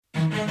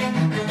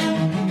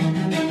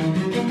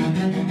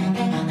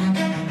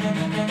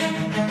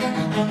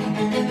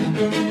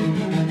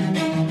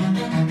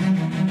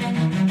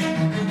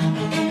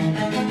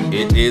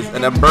is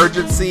an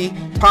emergency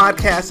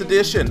podcast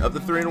edition of the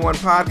 3-in-1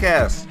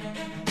 podcast.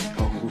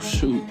 Oh,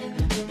 shoot.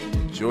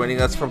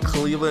 Joining us from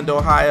Cleveland,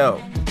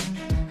 Ohio,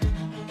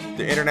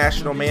 the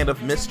international man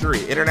of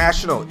mystery,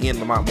 international Ian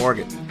Lamont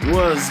Morgan.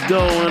 What's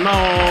going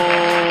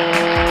on?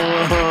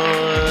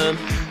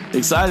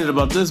 Excited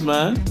about this,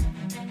 man.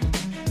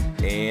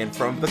 And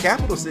from the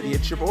capital city,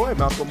 it's your boy,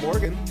 Malcolm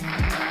Morgan.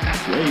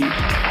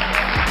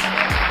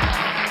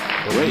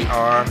 We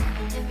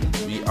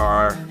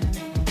are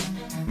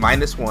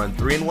 -1,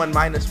 3-in-1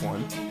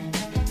 -1.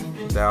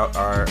 Without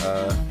our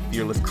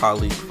fearless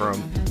colleague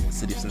from the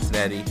city of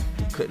Cincinnati.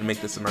 Couldn't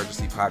make this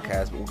emergency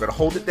podcast, but we're going to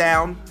hold it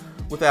down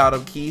without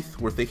him. Keith,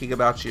 we're thinking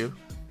about you.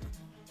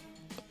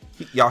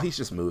 He's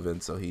just moving,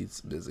 so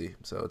he's busy.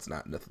 So it's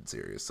nothing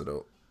serious.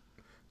 So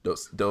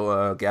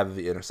don't gather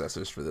the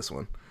intercessors for this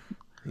one.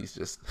 He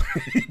just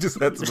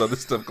had some other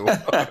stuff going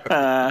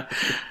on.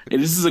 And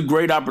this is a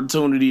great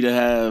opportunity to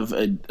have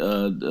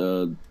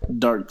a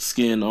dark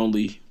skin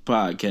only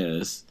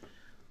podcast.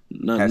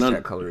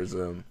 Hashtag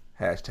colorism.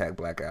 Hashtag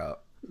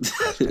blackout.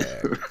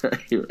 Hashtag.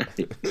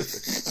 Right.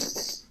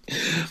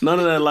 None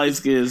of that light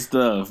skin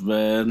stuff,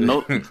 man.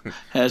 No.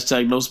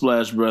 Hashtag no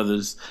splash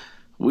brothers.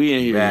 We in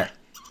here.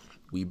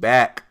 We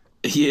back.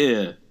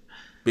 Yeah.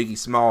 Biggie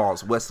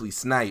Smalls, Wesley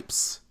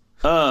Snipes.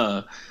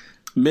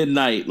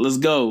 Midnight. Let's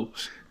go.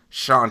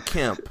 Sean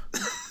Kemp.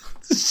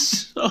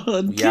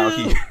 Sean Kemp. Out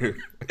here.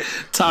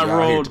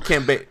 Tyrone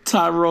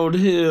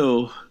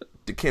Hill.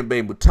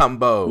 Dikembe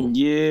Mutombo.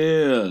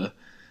 Yeah.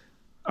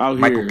 Out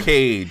here. Michael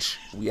Cage.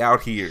 We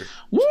out here.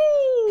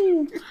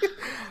 Woo!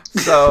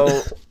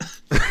 So,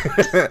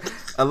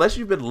 unless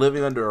you've been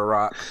living under a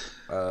rock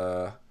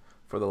for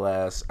the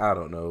last,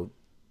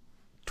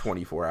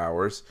 24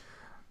 hours,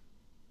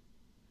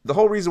 the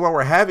whole reason why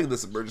we're having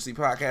this emergency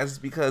podcast is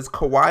because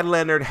Kawhi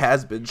Leonard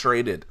has been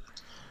traded.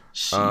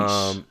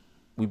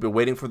 We've been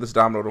waiting for this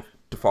domino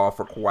to fall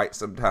for quite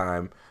some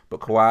time, but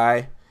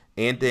Kawhi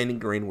and Danny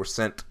Green were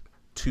sent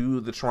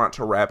to the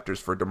Toronto Raptors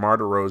for DeMar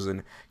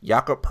DeRozan,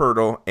 Jakob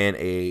Poeltl, and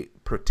a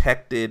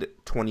protected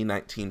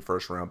 2019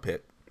 first-round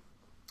pick.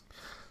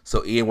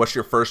 So, Ian, what's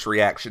your first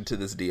reaction to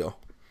this deal?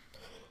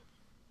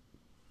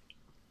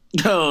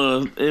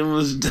 It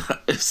was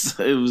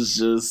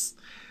just.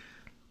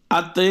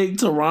 I think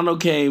Toronto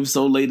came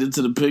so late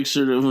into the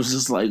picture that it was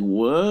just like,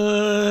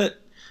 what?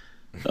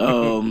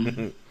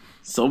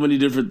 So many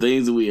different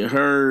things that we had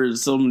heard,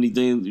 so many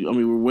things. I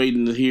mean, we're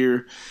waiting to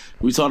hear.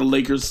 We saw the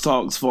Lakers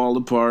talks fall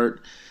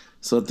apart,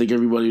 so I think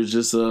everybody was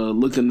just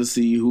looking to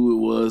see who it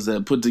was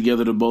that put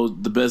together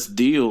the best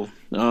deal.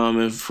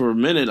 And for a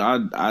minute,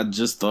 I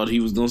just thought he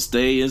was going to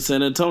stay in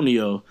San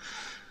Antonio.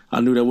 I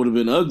knew that would have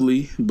been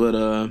ugly,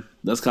 but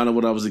that's kind of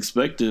what I was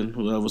expecting.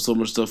 With so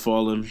much stuff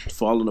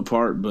falling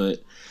apart,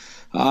 but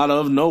out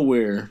of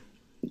nowhere,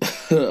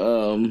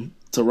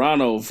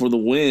 Toronto for the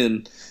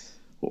win,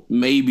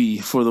 maybe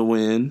for the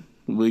win.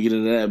 We'll get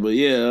into that, but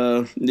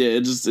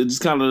it just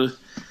kind of.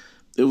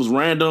 It was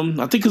random.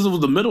 I think because it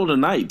was the middle of the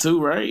night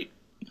too, right?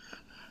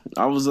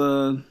 It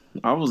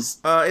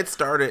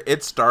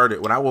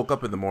started when I woke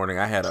up in the morning.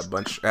 I had some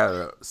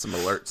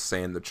alerts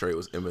saying the trade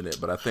was imminent,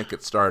 but I think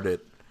it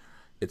started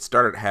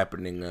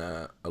happening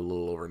a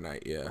little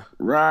overnight. Yeah.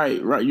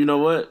 Right. You know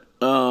what?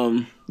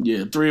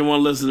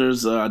 3-in-1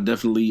 listeners, I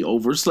definitely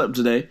overslept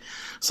today,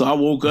 so I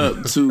woke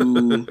up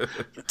to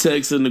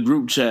text in the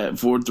group chat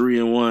for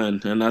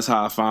 3-in-1, and that's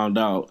how I found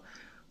out.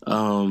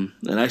 And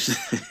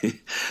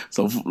actually,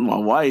 so my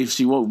wife,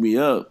 she woke me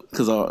up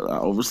because I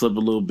overslept a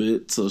little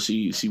bit. So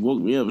she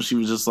woke me up and she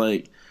was just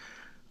like,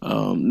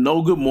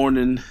 no good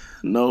morning,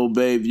 no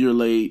babe, you're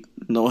late,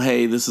 no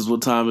hey, this is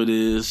what time it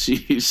is.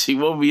 She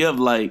woke me up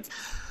like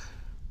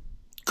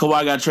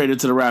Kawhi got traded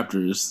to the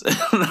Raptors.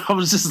 And I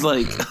was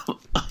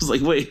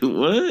like, wait,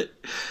 what?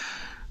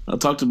 I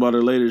talked about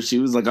her later. She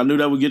was like, I knew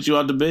that would get you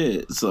out of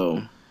bed.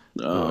 So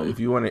if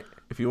you want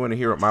to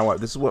hear what my wife,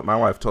 this is what my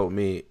wife told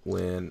me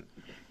when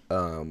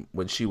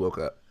she woke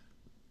up.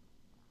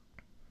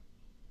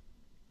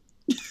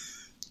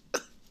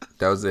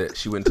 That was it.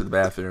 She went to the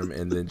bathroom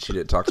and then she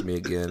didn't talk to me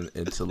again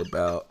until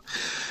about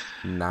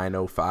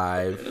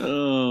 9:05.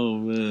 Oh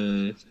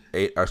man.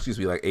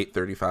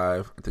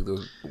 8:35. I think that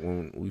was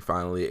when we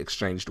finally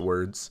exchanged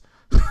words.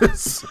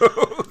 So,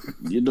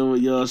 you know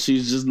what, y'all?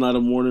 She's just not a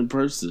morning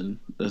person.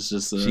 That's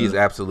just she's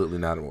absolutely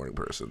not a morning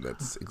person.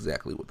 That's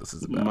exactly what this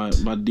is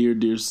about. My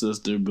dear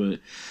sister,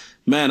 but.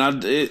 Man,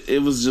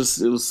 it was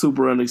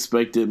super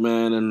unexpected,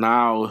 man, and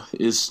now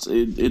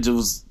it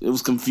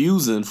was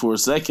confusing for a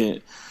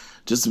second,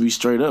 just to be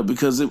straight up,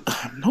 because who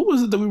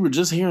was it that we were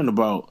just hearing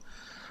about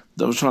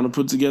that was trying to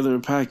put together a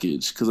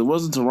package? Because it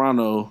wasn't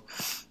Toronto.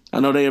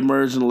 I know they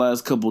emerged in the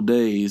last couple of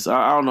days.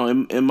 I don't know.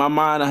 In my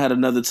mind, I had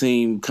another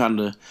team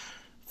kind of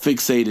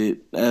fixated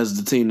as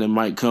the team that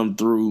might come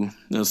through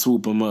and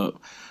swoop them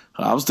up.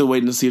 I was still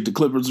waiting to see if the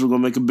Clippers were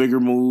going to make a bigger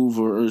move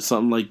or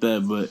something like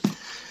that, but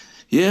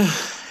yeah.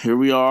 Here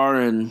we are,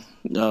 and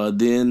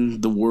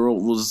then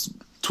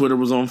Twitter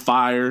was on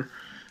fire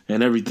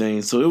and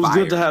everything. So it was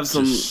good to have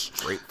some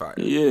straight fire.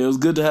 Yeah, it was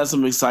good to have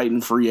some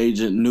exciting free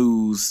agent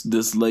news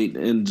this late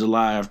in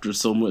July after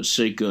so much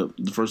shakeup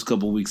the first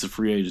couple of weeks of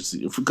free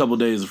agency, a couple of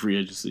days of free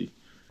agency.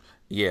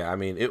 Yeah, I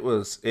mean,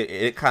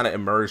 it kind of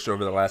emerged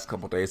over the last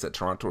couple of days that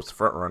Toronto was the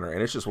front runner,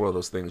 and it's just one of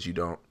those things you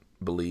don't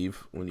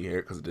believe when you hear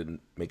it because it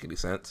didn't make any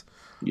sense.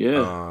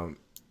 Yeah.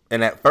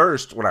 And at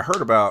first, when I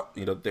heard about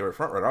they were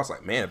front runner, I was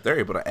like, man, if they're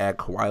able to add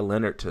Kawhi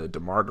Leonard to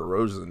DeMar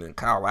DeRozan and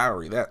Kyle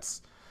Lowry,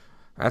 that's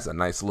a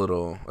nice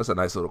little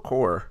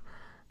core.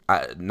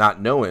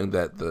 Not knowing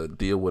that the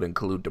deal would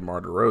include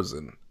DeMar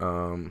DeRozan.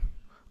 And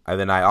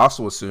then I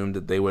also assumed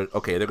that they're going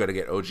to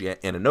get OG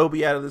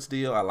Anunoby out of this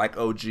deal. I like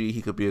OG.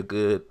 He could be a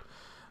good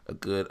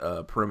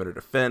perimeter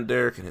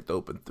defender, can hit the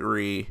open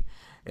three.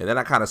 And then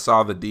I kind of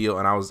saw the deal,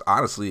 and I was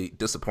honestly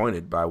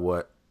disappointed by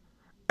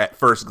at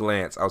first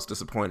glance, I was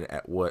disappointed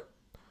at what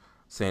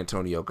San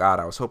Antonio got.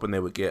 I was hoping they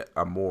would get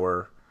a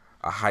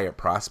higher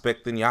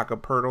prospect than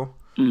Jakob Poeltl.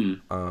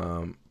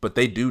 But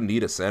they do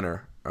need a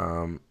center.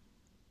 Powell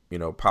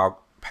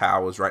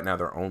is right now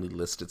their only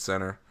listed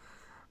center.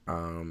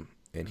 And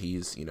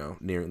he's,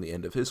 nearing the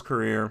end of his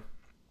career.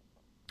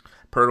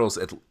 Poeltl's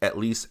at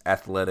least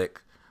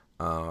athletic,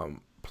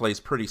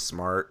 plays pretty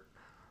smart.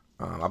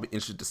 I'll be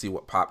interested to see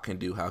what Pop can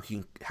do, how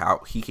he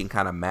can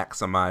kind of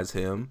maximize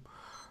him.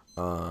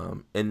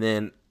 And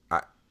then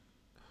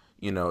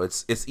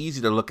it's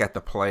easy to look at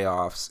the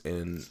playoffs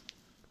and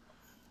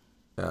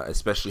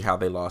especially how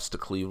they lost to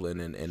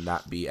Cleveland and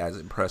not be as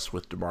impressed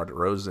with DeMar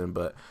DeRozan.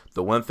 But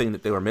the one thing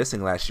that they were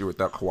missing last year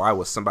without Kawhi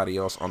was somebody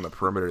else on the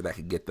perimeter that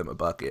could get them a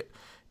bucket.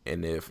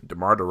 And if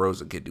DeMar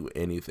DeRozan can do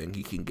anything,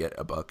 he can get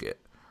a bucket.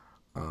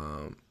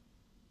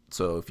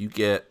 So if you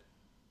get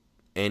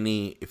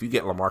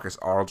LaMarcus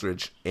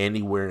Aldridge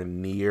anywhere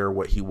near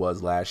what he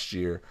was last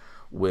year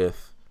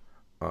with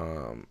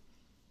a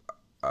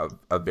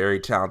very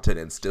talented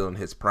and still in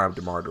his prime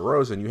DeMar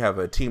DeRozan, you have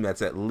a team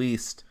that's at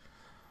least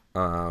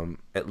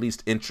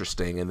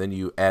interesting. And then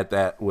you add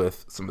that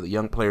with some of the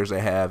young players they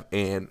have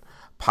and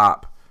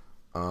Pop,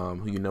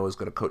 who is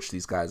going to coach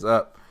these guys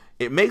up.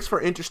 It makes for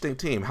an interesting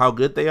team. How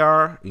good they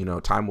are,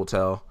 time will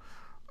tell.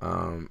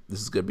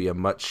 This is going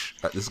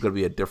to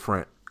be a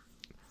different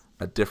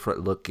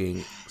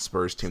looking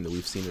Spurs team that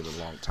we've seen in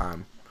a long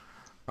time.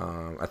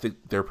 I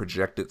think their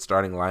projected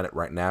starting lineup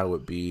right now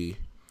would be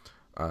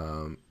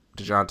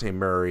DeJounte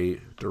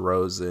Murray,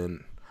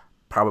 DeRozan,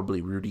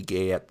 probably Rudy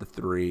Gay at the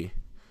 3,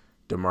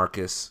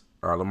 LaMarcus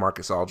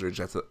Aldridge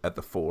at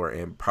the 4,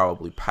 and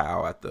probably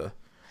Powell at the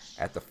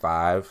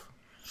 5.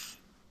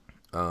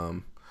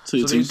 So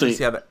you think?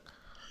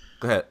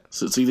 Go ahead.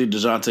 So you think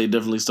DeJounte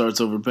definitely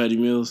starts over Patty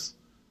Mills?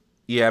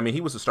 Yeah, I mean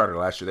he was the starter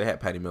last year. They had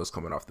Patty Mills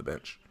coming off the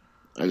bench.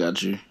 I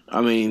got you.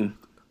 I mean,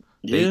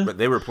 yeah.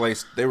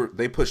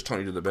 They pushed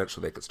Tony to the bench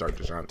so they could start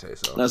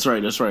DeJounte. So That's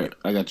right.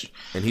 I got you.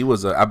 And he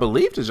was I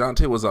believe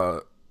DeJounte was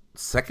a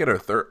second or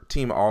third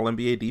team All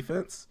NBA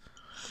defense.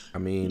 I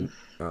mean,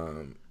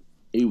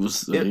 he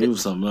was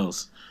something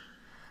else.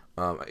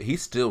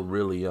 He's still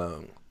really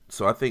young,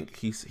 so I think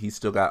he's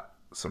still got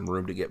some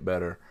room to get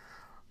better.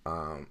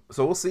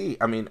 So we'll see.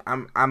 I mean,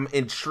 I'm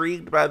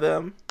intrigued by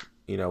them.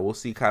 We'll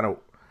see kind of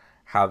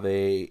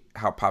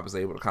how Pop is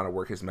able to kind of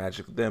work his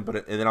magic with them.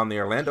 And then on the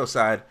Orlando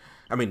side,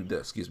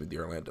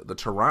 the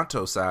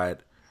Toronto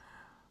side,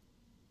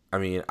 I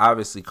mean,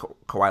 obviously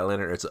Kawhi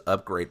Leonard is an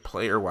upgrade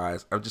player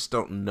wise. I just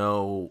don't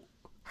know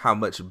how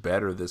much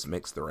better this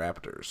makes the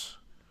Raptors.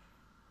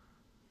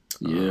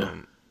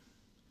 Yeah.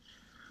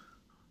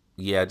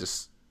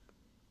 Just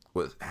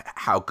with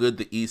how good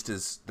the East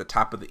is, the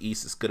top of the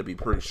East is going to be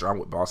pretty strong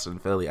with Boston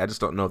and Philly. I just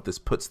don't know if this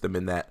puts them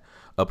in that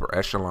upper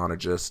echelon or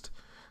just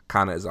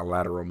kind of as a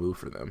lateral move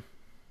for them.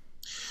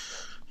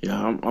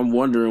 Yeah, I'm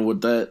wondering what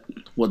that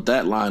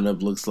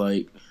lineup looks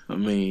like. I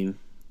mean,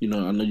 I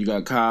know you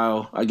got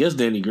Kyle, I guess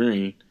Danny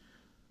Green.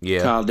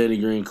 Yeah. Kyle, Danny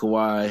Green,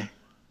 Kawhi,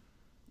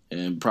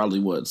 and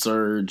probably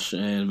Serge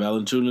and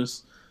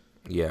Valanciunas.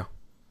 Yeah.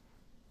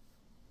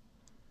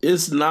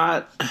 It's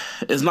not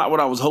what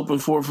I was hoping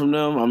for from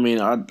them. I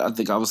mean, I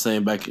think I was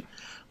saying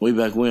way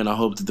back when I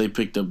hoped that they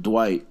picked up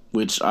Dwight,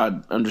 which I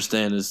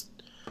understand is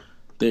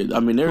they're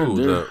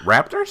the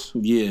Raptors?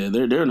 Yeah,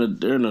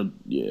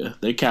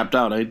 they're capped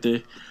out, ain't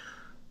they?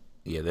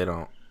 Yeah, they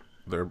don't.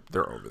 They're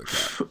over the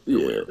cap.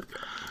 Yeah,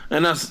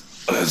 and that's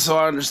so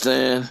I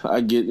understand. I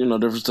get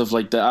different stuff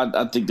like that.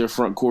 I think their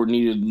front court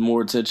needed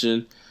more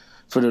attention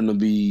for them to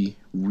be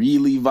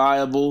really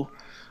viable,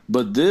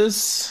 but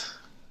this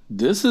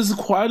is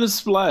quite a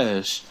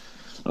splash.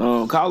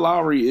 Kyle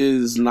Lowry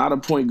is not a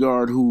point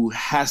guard who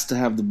has to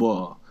have the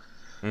ball.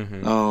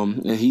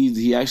 Mm-hmm. And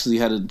he actually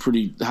had a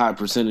pretty high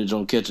percentage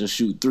on catch and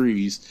shoot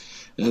threes.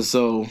 And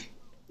so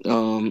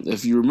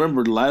if you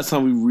remember the last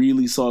time we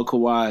really saw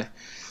Kawhi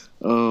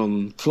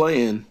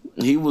playing,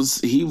 he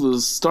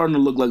was starting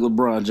to look like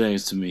LeBron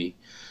James to me.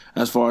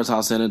 As far as how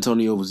San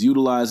Antonio was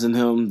utilizing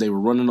him, they were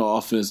running the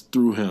offense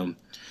through him.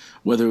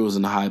 Whether it was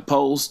in the high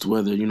post,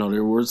 whether,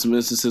 there were some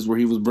instances where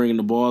he was bringing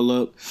the ball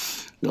up.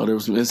 There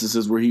were some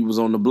instances where he was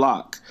on the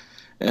block.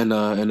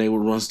 and they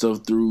would run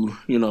stuff through,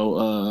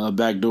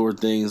 backdoor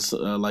things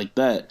like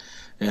that.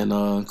 And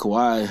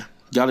Kawhi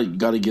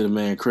gotta get a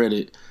man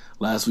credit.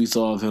 Last we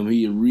saw of him,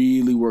 he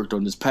really worked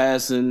on his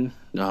passing.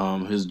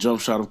 His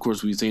jump shot, of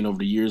course, we've seen over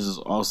the years.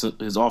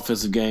 His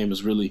offensive game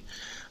has really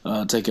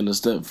taken a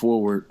step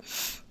forward.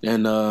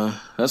 And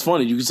that's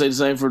funny. You can say the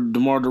same for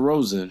DeMar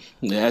DeRozan.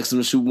 They asked him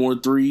to shoot more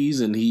threes,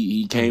 and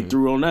he came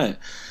through on that.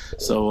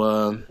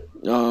 So,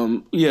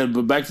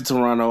 but back to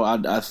Toronto,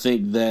 I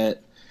think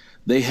that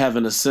they have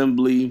an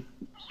assembly.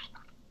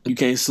 You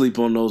can't sleep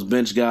on those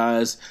bench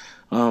guys.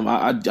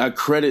 I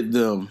credit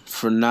them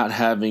for not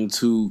having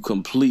to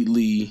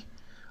completely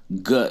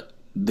gut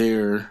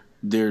their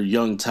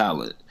young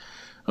talent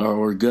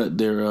or gut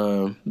their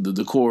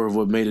the core of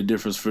what made a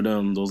difference for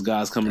them. Those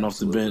guys coming off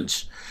the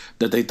bench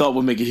that they thought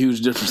would make a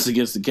huge difference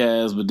against the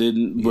Cavs, but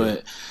didn't. Yeah.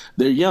 But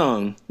they're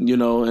young,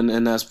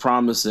 and that's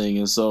promising.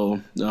 And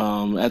so,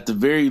 at the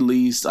very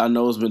least, I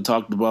know it's been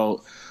talked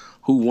about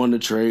who won the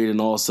trade and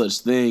all such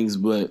things,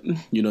 but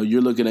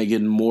you're looking at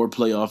getting more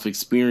playoff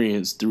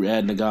experience through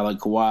adding a guy like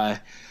Kawhi.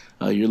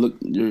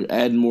 You're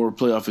adding more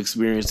playoff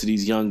experience to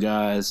these young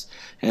guys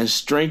and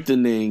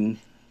strengthening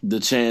the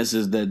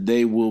chances that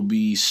they will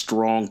be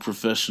strong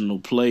professional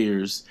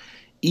players,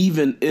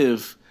 even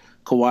if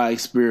Kawhi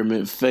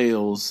experiment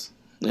fails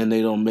and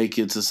they don't make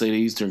it to, say, the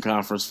Eastern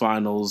Conference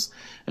Finals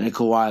and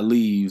Kawhi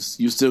leaves.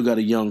 You still got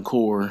a young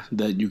core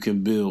that you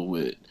can build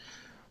with.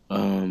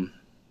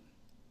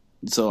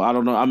 So I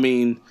don't know. I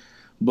mean,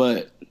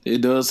 but it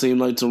does seem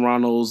like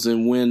Toronto's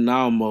in win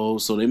now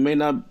mode, so they may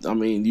not. I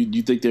mean,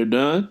 you think they're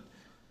done?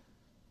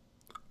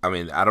 I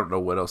mean, I don't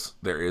know what else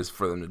there is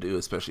for them to do,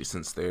 especially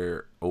since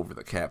they're over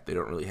the cap. They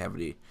don't really have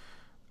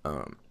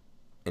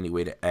any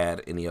way to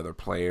add any other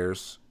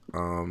players.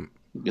 I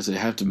guess it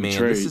have to be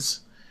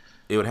trades.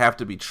 It would have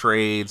to be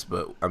trades,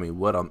 but I mean,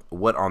 what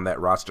on that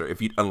roster?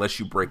 Unless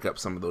you break up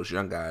some of those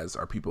young guys,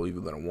 are people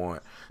even going to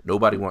want?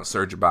 Nobody wants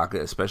Serge Ibaka,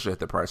 especially at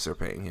the price they're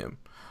paying him.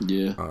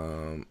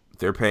 Yeah.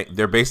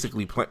 They're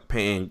basically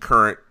paying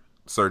current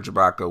Serge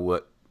Ibaka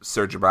what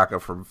Serge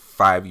Ibaka from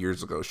 5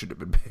 years ago should have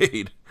been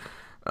paid.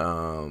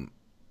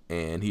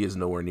 And he is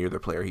nowhere near the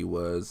player he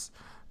was.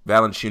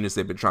 Valanciunas,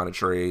 they've been trying to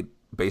trade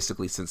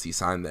basically since he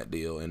signed that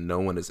deal, and no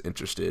one is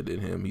interested in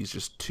him. He's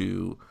just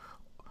too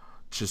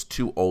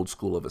old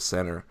school of a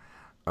center.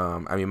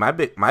 I mean, my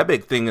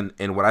big thing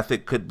and what I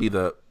think could be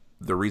the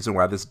reason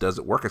why this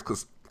doesn't work is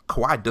because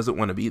Kawhi doesn't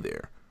want to be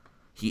there.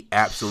 He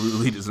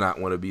absolutely does not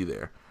want to be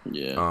there.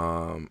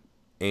 Yeah.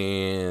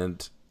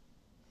 And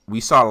we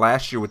saw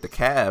last year with the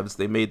Cavs,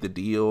 they made the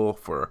deal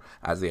for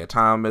Isaiah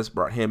Thomas,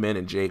 brought him in,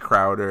 and Jay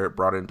Crowder,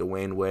 brought in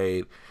Dwayne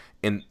Wade,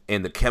 and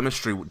the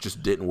chemistry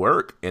just didn't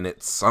work, and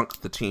it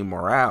sunk the team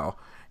morale.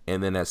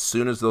 And then as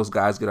soon as those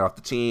guys get off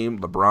the team,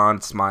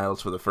 LeBron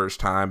smiles for the first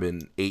time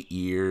in 8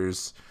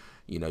 years.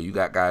 You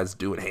got guys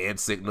doing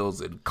hand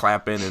signals and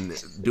clapping and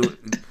doing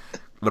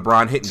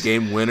LeBron hitting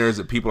game winners,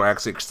 and people are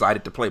actually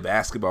excited to play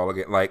basketball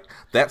again. Like,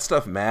 that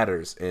stuff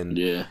matters. And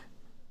yeah.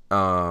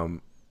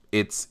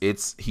 He's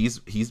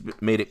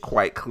made it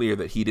quite clear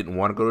that he didn't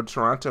want to go to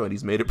Toronto, and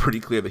he's made it pretty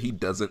clear that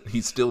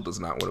he still does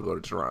not want to go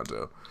to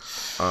Toronto.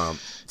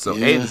 So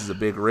this is a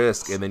big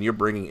risk, and then you're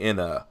bringing in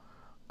a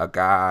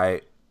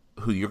guy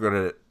who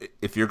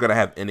if you're gonna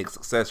have any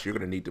success, you're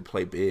gonna need to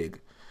play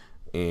big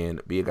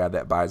and be a guy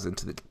that buys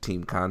into the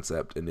team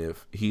concept. And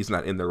if he's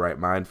not in the right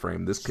mind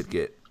frame, this could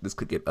get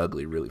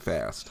ugly really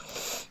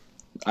fast.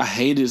 I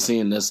hated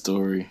seeing that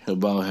story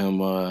about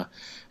him.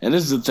 And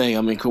this is the thing.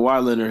 I mean,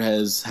 Kawhi Leonard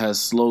has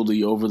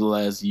slowly over the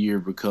last year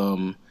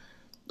become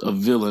a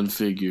villain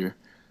figure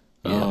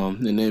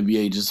in the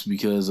NBA just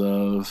because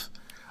of.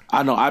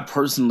 I know. I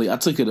personally, I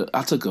took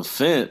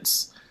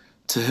offense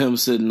to him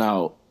sitting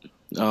out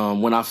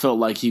when I felt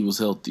like he was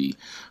healthy.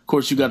 Of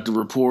course, you got the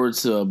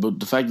reports, but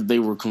the fact that they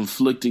were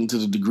conflicting to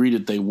the degree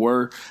that they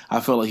were, I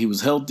felt like he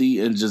was healthy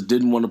and just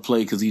didn't want to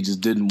play because he just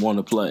didn't want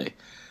to play.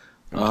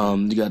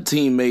 You got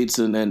teammates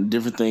and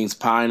different things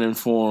pining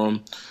for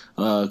him.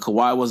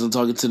 Kawhi wasn't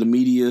talking to the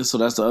media, so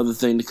that's the other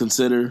thing to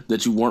consider,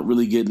 that you weren't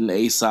really getting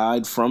a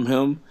side from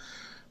him.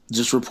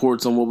 Just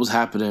reports on what was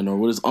happening or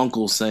what his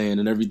uncle's saying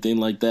and everything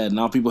like that.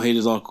 Now people hate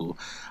his uncle.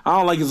 I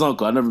don't like his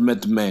uncle. I never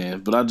met the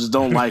man, but I just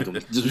don't like him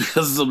just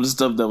because of some of the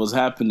stuff that was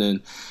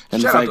happening.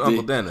 And shout the out fact to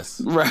Uncle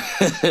Dennis. Right,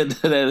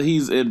 that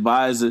he's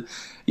advising.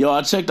 Yo,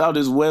 I checked out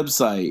his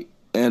website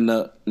and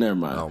never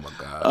mind. Oh my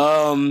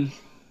god.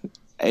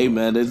 Hey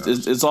man,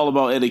 it's all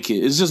about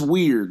etiquette. It's just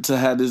weird to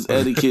have this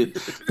etiquette,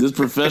 this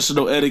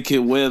professional etiquette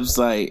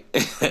website,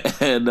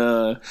 and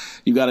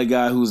you got a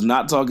guy who's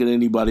not talking to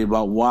anybody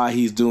about why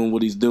he's doing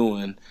what he's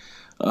doing.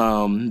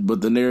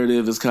 But the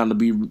narrative is kind of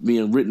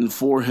being written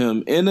for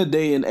him in a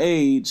day and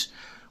age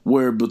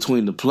where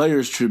between the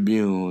Players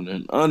Tribune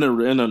and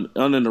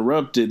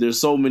Uninterrupted, there's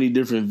so many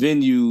different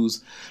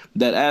venues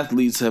that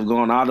athletes have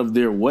gone out of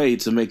their way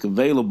to make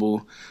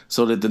available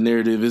so that the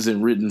narrative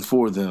isn't written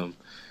for them.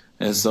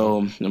 And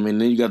so, I mean,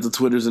 then you got the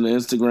Twitters and the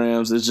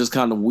Instagrams. It's just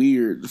kind of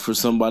weird for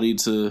somebody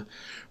to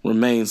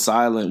remain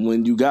silent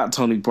when you got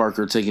Tony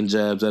Parker taking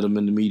jabs at him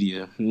in the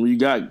media. When you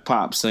got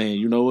Pop saying,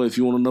 you know what, if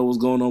you want to know what's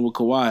going on with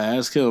Kawhi,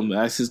 ask him,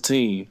 ask his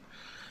team.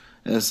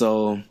 And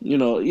so,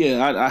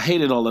 I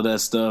hated all of that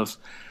stuff.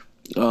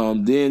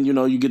 Then,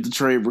 you get the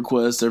trade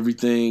request,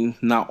 everything.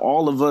 Now,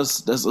 all of us,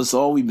 that's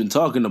all we've been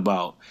talking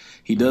about.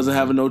 He doesn't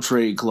have a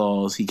no-trade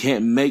clause. He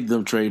can't make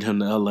them trade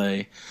him to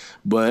L.A.,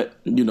 but,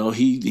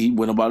 he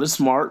went about it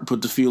smart,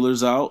 put the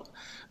feelers out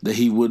that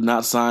he would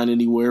not sign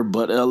anywhere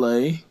but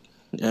L.A.,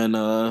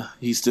 and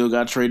he still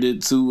got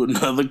traded to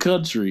another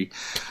country,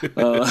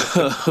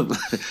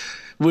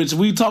 which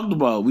we talked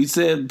about. We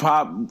said,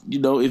 Pop,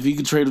 if he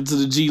could trade him to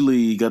the G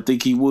League, I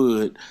think he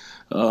would.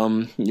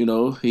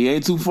 He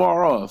ain't too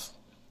far off.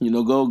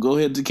 Go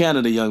ahead to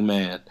Canada, young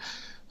man.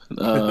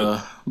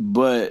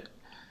 But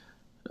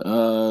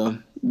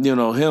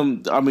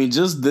him, I mean,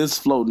 just this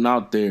floating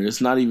out there,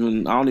 it's not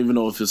even, I don't even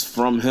know if it's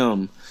from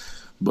him,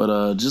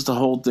 but just the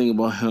whole thing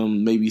about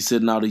him maybe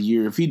sitting out a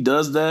year. If he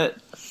does that,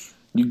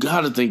 you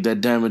got to think that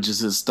damages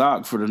his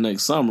stock for the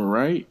next summer,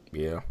 right?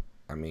 Yeah.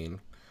 I mean,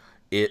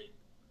 it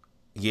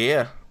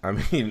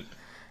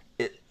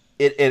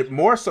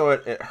more so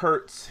it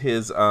hurts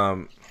his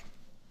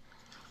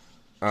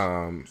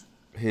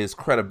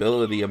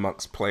credibility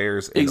amongst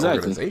players and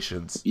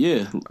organizations.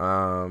 Yeah.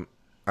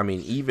 I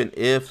mean, even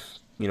if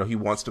he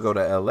wants to go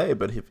to LA,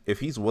 but if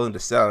he's willing to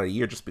sit out a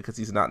year just because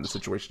he's not in the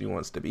situation he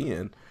wants to be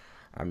in,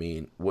 I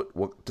mean,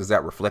 what does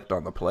that reflect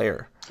on the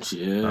player?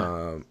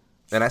 Yeah.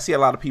 And I see a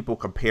lot of people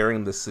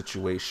comparing this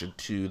situation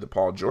to the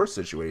Paul George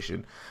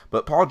situation,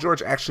 but Paul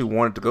George actually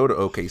wanted to go to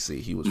OKC.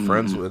 He was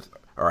friends with,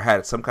 or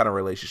had some kind of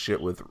relationship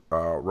with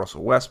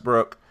Russell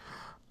Westbrook,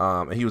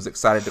 and he was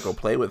excited to go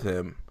play with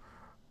him.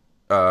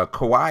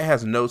 Kawhi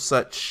has no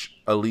such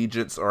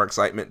allegiance or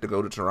excitement to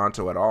go to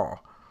Toronto at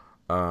all.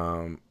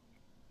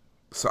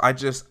 So I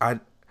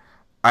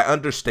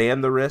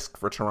understand the risk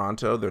for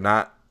Toronto.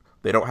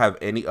 They don't have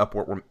any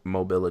upward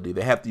mobility.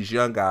 They have these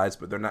young guys,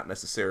 but they're not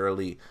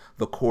necessarily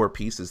the core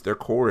pieces. Their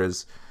core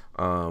is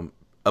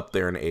up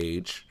there in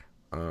age.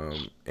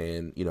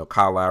 And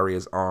Kyle Lowry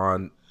is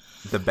on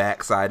the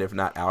backside, if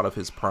not out of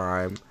his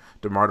prime.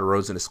 DeMar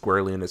DeRozan is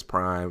squarely in his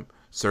prime.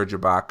 Serge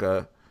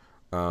Ibaka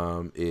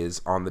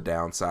is on the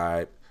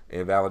downside,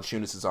 and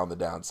Valanciunas is on the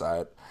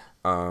downside.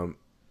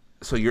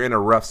 So you're in a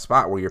rough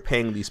spot where you're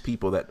paying these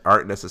people that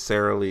aren't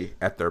necessarily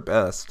at their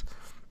best.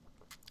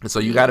 And so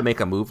you got to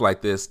make a move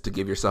like this to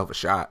give yourself a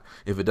shot.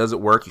 If it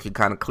doesn't work, you can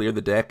kind of clear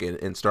the deck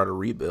and start a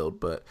rebuild.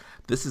 But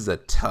this is a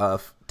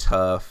tough,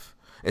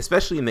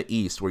 especially in the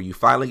East where you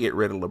finally get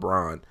rid of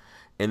LeBron.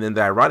 And then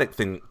the ironic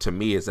thing to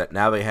me is that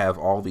now they have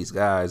all these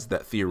guys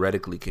that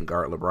theoretically can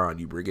guard LeBron.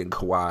 You bring in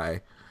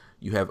Kawhi.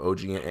 You have OG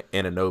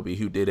Anunoby,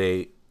 who did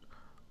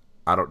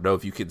I don't know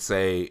if you could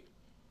say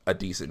a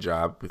decent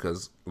job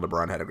because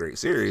LeBron had a great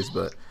series,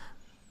 but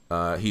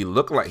he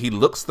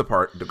looks the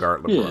part to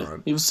guard LeBron. Yeah,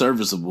 he was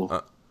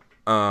serviceable.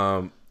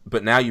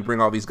 But now you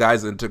bring all these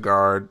guys in to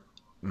guard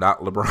not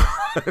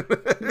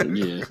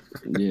LeBron.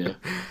 Yeah.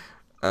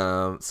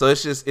 So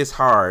it's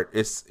hard.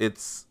 It's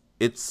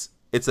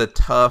a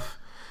tough,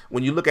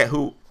 when you look at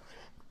who,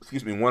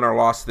 won or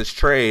lost this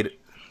trade,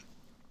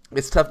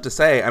 it's tough to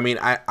say. I mean,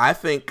 I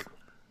think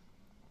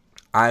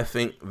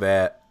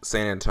that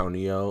San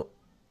Antonio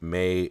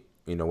may,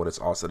 when it's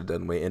all said and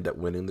done, may end up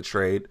winning the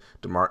trade.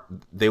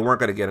 They weren't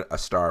going to get a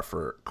star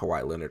for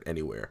Kawhi Leonard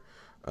anywhere.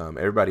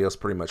 Everybody else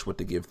pretty much went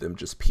to give them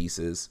just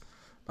pieces,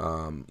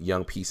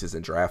 young pieces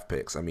and draft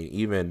picks. I mean,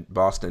 even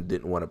Boston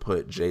didn't want to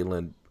put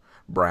Jaylen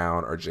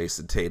Brown or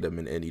Jason Tatum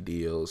in any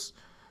deals.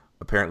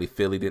 Apparently,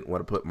 Philly didn't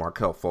want to put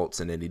Markelle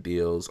Fultz in any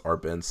deals, or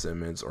Ben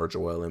Simmons or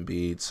Joel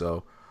Embiid.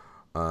 So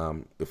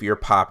if you're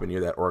Pop and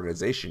you're that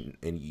organization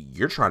and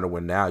you're trying to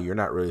win now, you're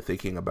not really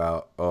thinking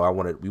about,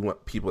 we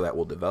want people that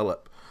will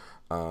develop.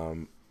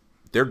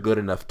 They're good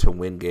enough to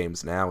win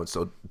games now, and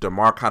so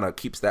DeMar kind of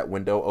keeps that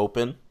window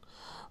open.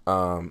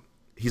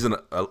 He's an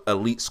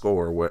elite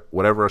scorer.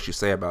 Whatever else you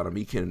say about him,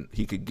 he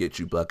could get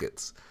you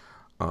buckets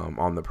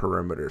on the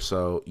perimeter.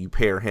 So you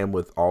pair him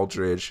with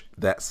Aldridge,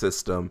 that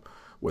system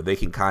where they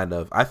can kind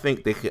of. I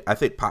think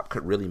Pop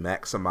could really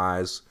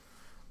maximize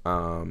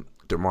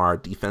DeMar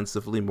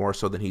defensively more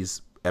so than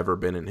he's ever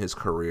been in his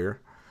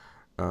career.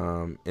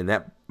 And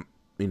that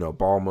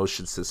ball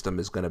motion system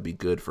is going to be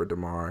good for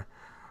DeMar.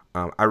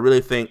 I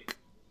really think.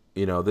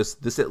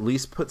 This at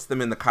least puts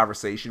them in the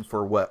conversation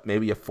for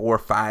maybe a 4 or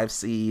 5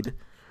 seed.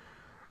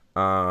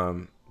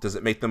 Does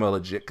it make them a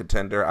legit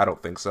contender? I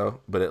don't think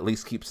so, but at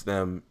least keeps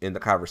them in the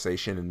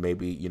conversation, and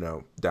maybe,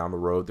 down the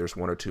road there's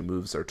 1 or 2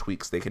 moves or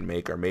tweaks they can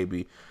make, or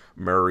maybe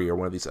Murray or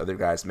one of these other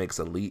guys makes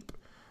a leap,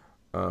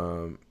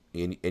 and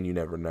you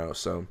never know.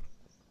 So,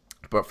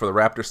 but for the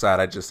Raptors side,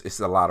 it's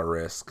a lot of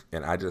risk,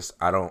 and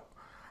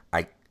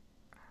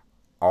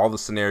all the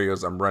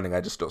scenarios I'm running,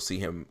 I just don't see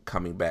him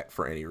coming back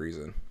for any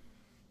reason.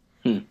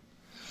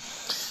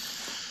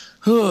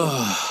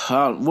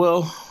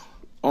 Well,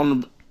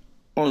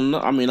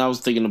 I was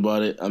thinking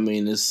about it. I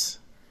mean,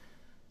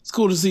 it's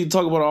cool to see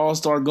talk about an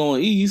All-Star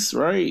going east,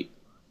 right?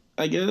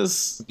 I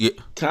guess. Yeah.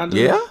 Kind of.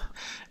 Yeah.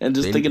 And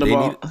just thinking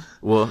about...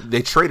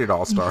 they traded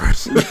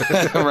All-Stars.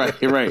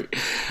 Right.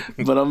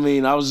 But, I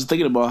mean, I was just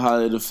thinking about how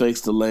it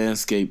affects the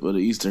landscape of the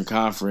Eastern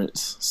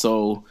Conference.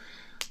 So,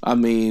 I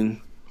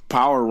mean,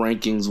 power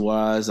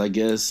rankings-wise, I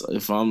guess,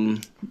 if I'm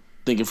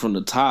thinking from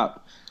the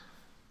top,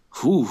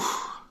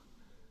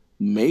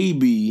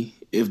 maybe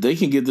if they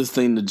can get this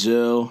thing to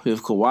gel,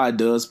 if Kawhi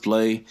does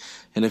play,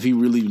 and if he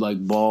really,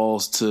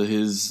 balls to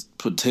his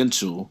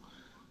potential,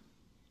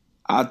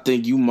 I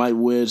think you might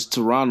wedge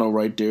Toronto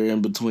right there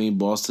in between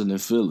Boston and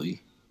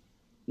Philly.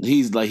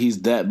 He's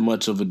that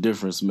much of a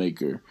difference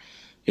maker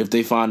if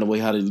they find a way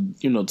how to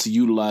to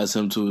utilize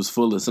him to his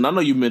fullest. And I know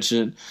you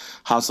mentioned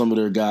how some of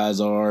their guys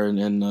are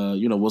and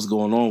what's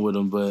going on with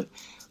them, but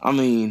I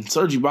mean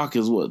Serge Ibaka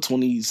is what,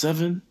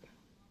 27?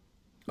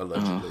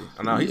 Allegedly.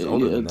 No, he's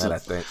older than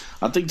that.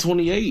 I think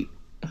 28.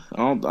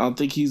 I don't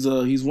think he's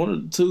one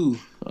of the two.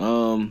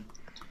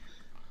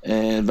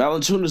 And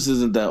Valanciunas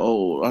isn't that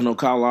old. I know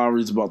Kyle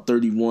Lowry's about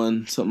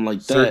 31, something like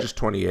that. Serge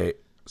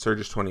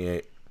is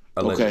 28,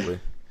 allegedly.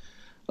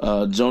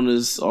 Okay.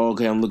 Jonas,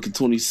 okay, I'm looking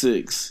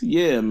 26.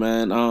 Yeah,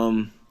 man.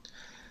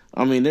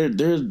 I mean,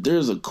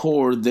 there's a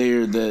core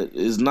there that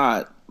is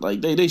not,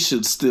 they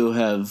should still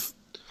have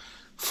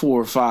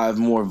 4 or 5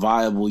 more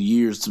viable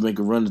years to make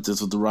a run at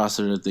this with the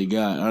roster that they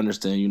got. I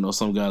understand,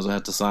 some guys will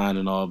have to sign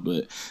and all,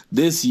 but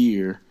this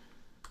year,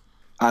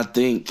 I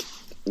think...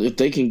 if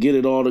they can get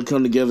it all to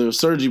come together,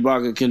 Serge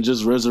Ibaka can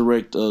just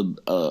resurrect an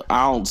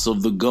ounce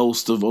of the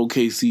ghost of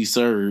OKC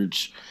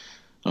Serge.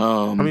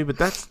 But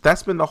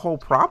that's been the whole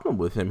problem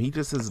with him. He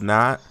just is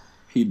not.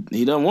 He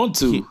doesn't want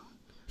to.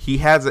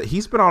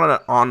 He's been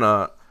on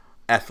a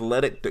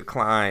athletic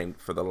decline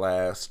for the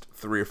last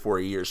 3 or 4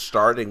 years,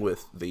 starting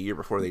with the year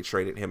before they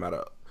traded him out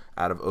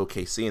of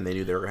OKC, and they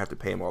knew they were going to have to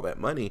pay him all that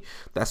money.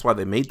 That's why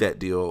they made that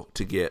deal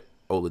to get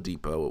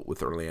Oladipo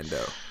with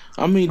Orlando.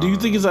 I mean, do you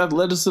think his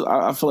athleticism?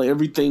 I feel like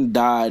everything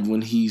died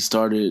when he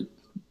started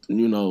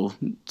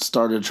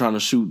trying to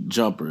shoot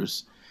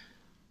jumpers.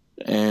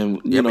 And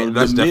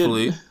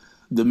definitely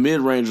the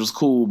mid range was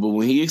cool, but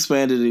when he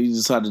expanded and he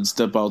decided to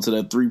step out to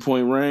that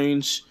 3-point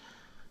range,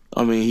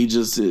 I mean, it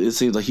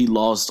seems like he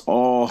lost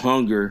all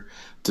hunger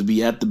to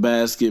be at the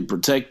basket,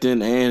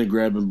 protecting and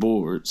grabbing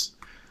boards.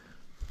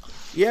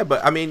 Yeah,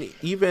 but I mean,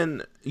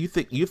 even you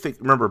think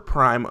remember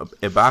prime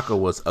Ibaka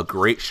was a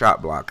great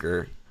shot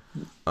blocker.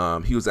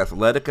 He was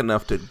athletic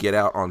enough to get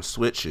out on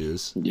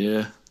switches.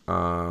 Yeah.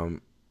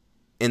 And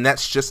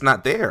that's just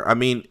not there. I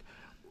mean,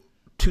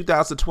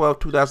 2012,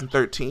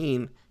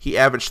 2013, he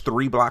averaged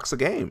 3 blocks a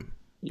game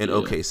in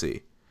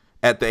OKC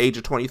at the age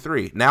of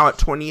 23. Now at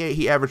 28,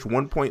 he averaged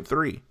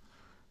 1.3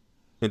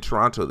 in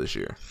Toronto this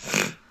year.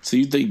 So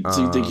you think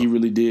he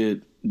really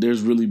did?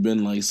 There's really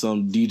been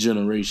some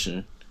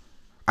degeneration.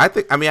 I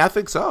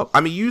think so.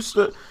 I mean, used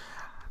to.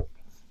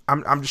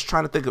 I'm just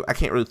trying to think of. I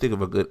can't really think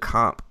of a good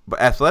comp, but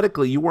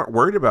athletically, you weren't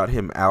worried about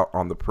him out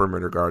on the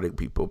perimeter guarding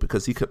people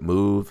because he could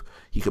move,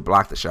 he could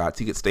block the shots,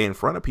 he could stay in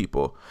front of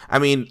people. I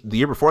mean, the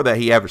year before that,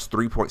 he averaged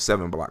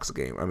 3.7 blocks a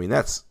game. I mean,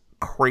 that's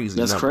crazy.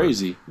 That's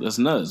crazy. That's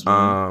nuts,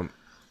 man.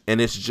 And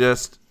it's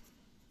just,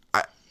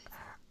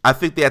 I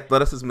think the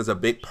athleticism is a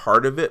big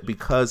part of it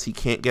because he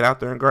can't get out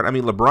there and guard. I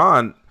mean,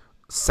 LeBron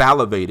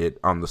salivated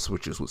on the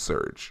switches with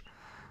Serge.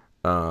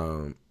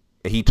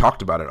 He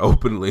talked about it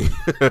openly,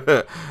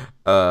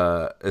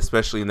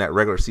 especially in that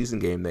regular season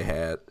game they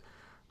had.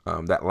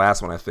 That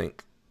last one, I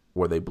think,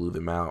 where they blew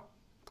them out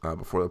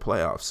before the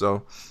playoffs.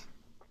 So,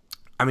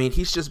 I mean,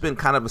 he's just been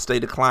kind of a steady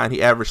decline. He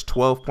averaged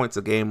 12 points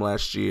a game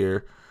last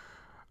year,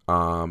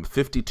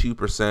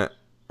 52%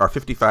 or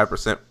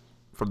 55%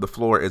 from the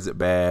floor isn't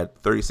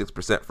bad,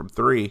 36% from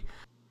 3.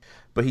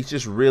 But he's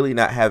just really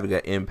not having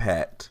an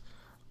impact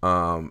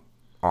on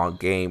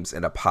games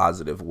in a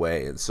positive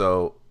way. And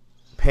so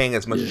paying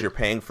as much as you're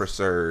paying for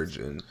Serge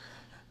and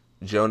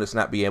Jonas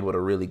not being able to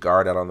really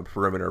guard out on the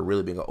perimeter,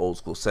 really being an old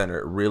school center,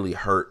 it really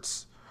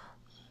hurts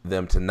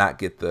them to not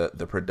get the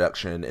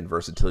production and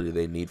versatility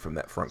they need from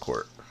that front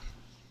court.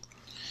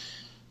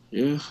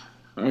 Yeah,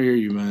 I hear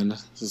you, man.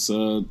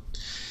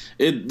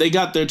 They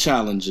got their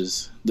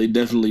challenges. They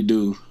definitely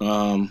do.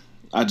 I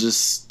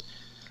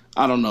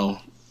don't know.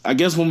 I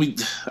guess when we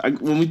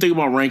think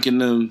about ranking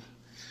them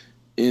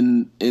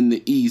in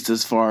the East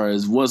as far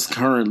as what's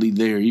currently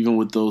there, even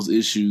with those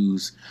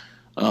issues,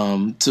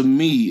 to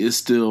me it's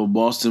still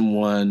Boston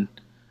 1,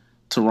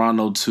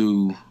 Toronto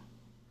 2,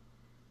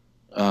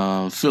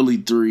 Philly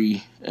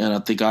 3, and I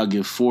think I'll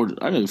give 4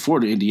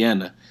 to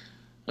Indiana.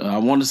 I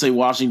want to say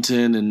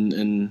Washington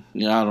and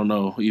I don't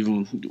know,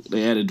 even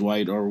they added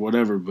Dwight or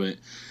whatever, but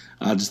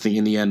I just think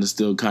Indiana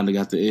still kind of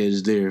got the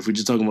edge there if we're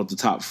just talking about the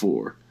top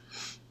 4.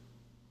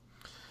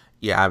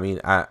 Yeah, I mean,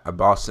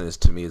 Boston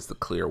to me is the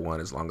clear one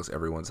as long as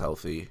everyone's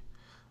healthy.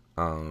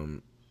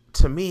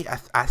 To me,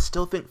 I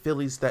still think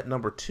Philly's that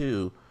number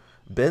 2.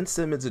 Ben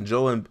Simmons and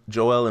Joel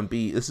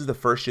Embiid, this is the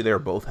first year they were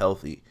both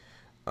healthy.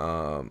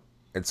 And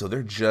so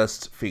they're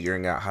just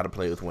figuring out how to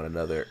play with one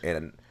another.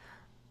 And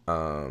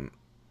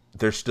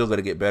they're still going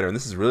to get better. And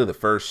this is really the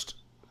first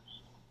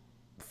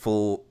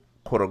full,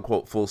 quote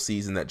unquote, full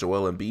season that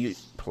Joel Embiid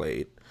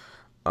played.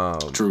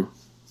 True.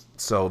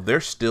 So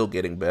they're still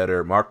getting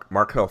better.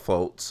 Markelle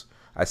Fultz,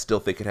 I still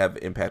think could have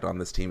an impact on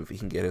this team if he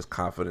can get his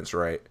confidence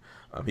right.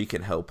 He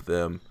can help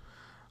them.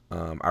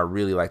 I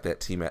really like that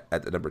team at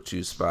the number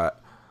 2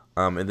 spot.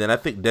 And then I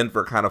think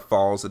Denver kind of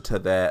falls into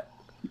that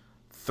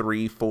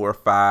 3, 4,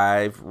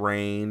 5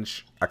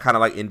 range. I kind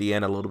of like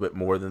Indiana a little bit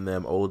more than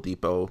them.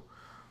 Oladipo,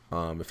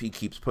 if he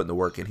keeps putting the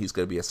work in, he's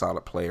going to be a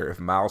solid player. If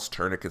Miles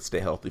Turner can stay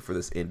healthy for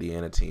this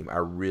Indiana team, I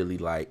really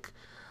like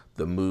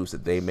the moves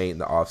that they made in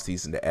the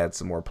offseason to add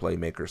some more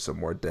playmakers, some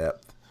more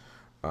depth.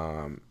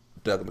 Doug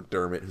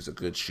McDermott, who's a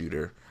good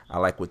shooter. I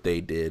like what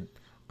they did.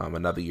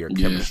 Another year of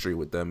chemistry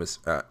with them.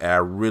 And I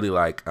really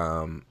like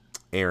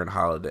Aaron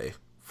Holiday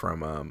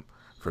from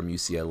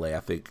UCLA.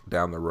 I think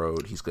down the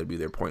road he's going to be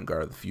their point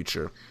guard of the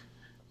future.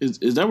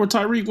 Is that where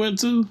Tyreek went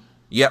to?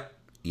 Yep.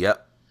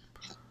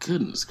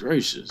 Goodness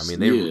gracious! I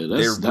mean,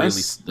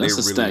 that's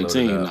a stacked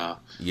team now.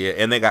 Yeah,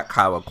 and they got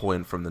Kyle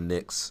Quinn from the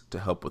Knicks to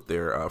help with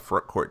their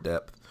front court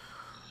depth.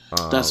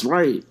 That's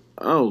right.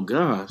 Oh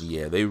gosh.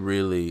 Yeah, they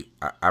really.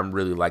 I'm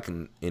really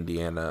liking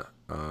Indiana.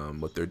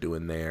 What they're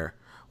doing there.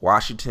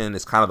 Washington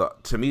is kind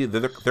of to me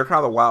they're kind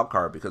of the wild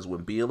card because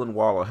when Beal and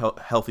Wall are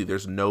healthy,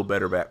 there's no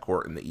better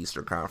backcourt in the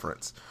Eastern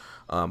Conference.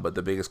 But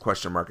the biggest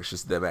question mark is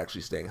just them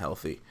actually staying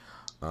healthy.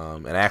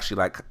 And I actually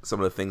like some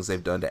of the things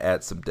they've done to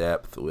add some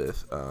depth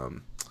with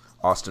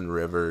Austin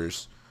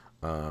Rivers,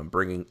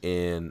 bringing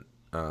in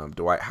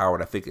Dwight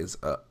Howard. I think is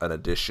an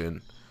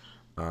addition.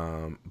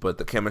 But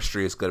the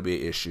chemistry is going to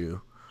be an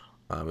issue.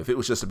 If it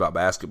was just about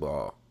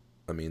basketball,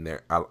 I mean,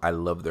 I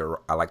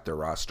like their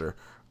roster.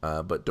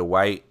 But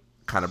Dwight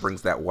kind of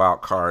brings that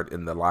wild card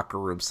in the locker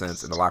room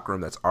sense, in the locker room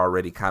that's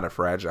already kind of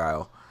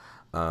fragile.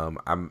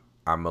 I'm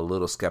a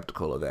little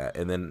skeptical of that.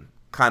 And then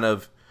kind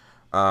of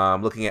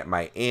looking at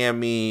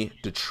Miami,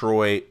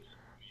 Detroit,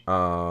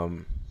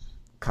 kind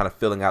of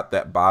filling out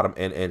that bottom,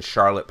 and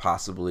Charlotte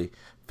possibly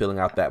filling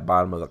out that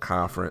bottom of the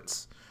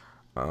conference.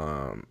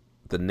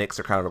 The Knicks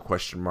are kind of a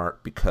question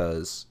mark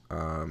because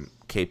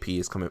KP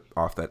is coming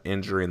off that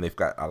injury, and they've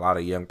got a lot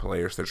of young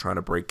players they're trying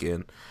to break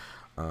in.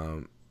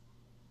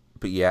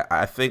 But yeah,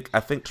 I think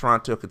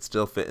Toronto could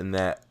still fit in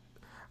that.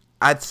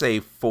 I'd say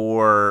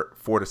 4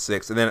 to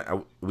 6, and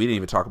then we didn't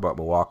even talk about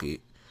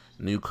Milwaukee.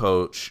 New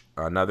coach,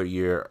 another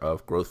year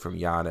of growth from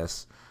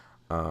Giannis.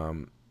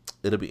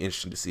 It'll be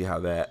interesting to see how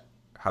that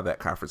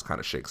conference kind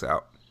of shakes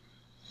out.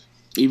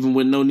 Even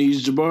with no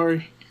Nees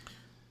Jabari,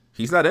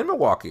 he's not in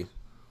Milwaukee.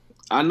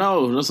 I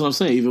know, that's what I'm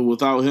saying. Even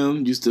without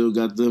him, you still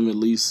got them at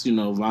least,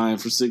 vying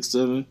for 6,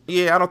 7.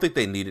 Yeah, I don't think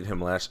they needed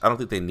him I don't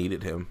think they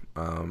needed him.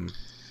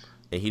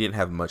 And he didn't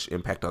have much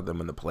impact on them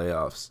in the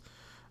playoffs.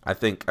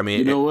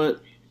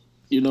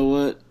 You know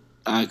what?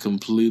 I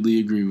completely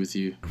agree with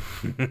you.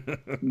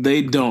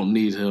 They don't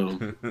need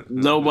him.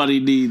 Nobody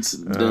needs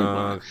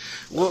them.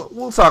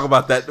 We'll talk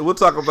about that. We'll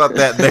talk about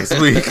that next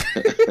week.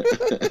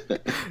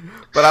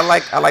 But I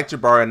like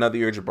Jabari, another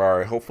year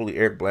Jabari. Hopefully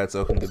Eric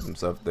Bledsoe can give them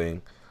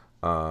something.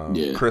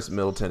 Chris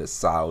Middleton is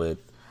solid.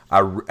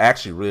 I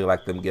actually really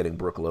like them getting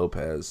Brook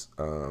Lopez,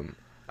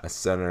 a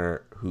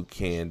center who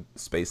can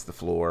space the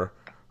floor.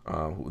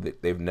 Who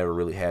they've never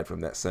really had from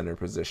that center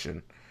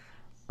position,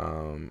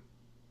 and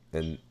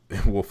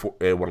it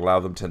would allow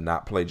them to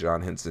not play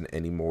John Henson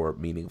any more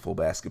meaningful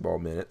basketball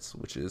minutes,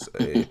 which is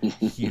a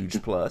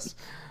huge plus.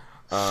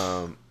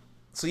 So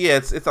yeah,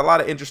 it's a lot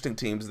of interesting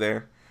teams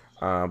there,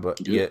 but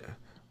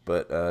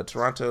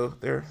Toronto,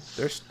 they're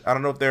I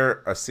don't know if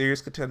they're a serious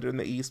contender in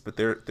the East, but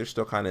they're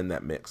still kind of in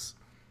that mix.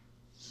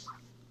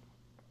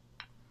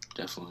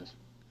 Definitely,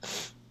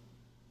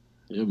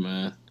 yeah,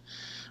 man.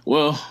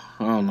 Well,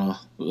 I don't know.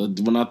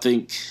 When I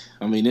think,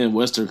 in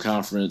Western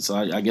Conference,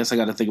 I guess I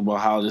got to think about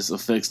how this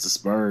affects the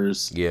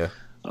Spurs. Yeah.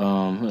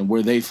 And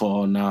where they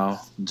fall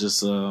now.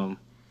 Just, got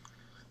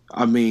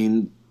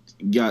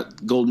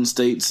Golden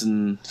States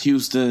and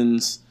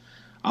Houston's.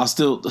 I'll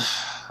still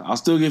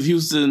give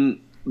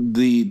Houston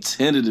the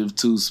tentative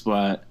 2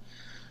 spot.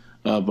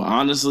 But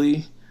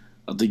honestly,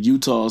 I think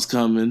Utah's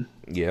coming.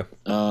 Yeah.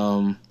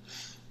 And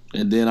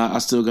then I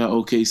still got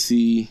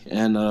OKC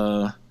and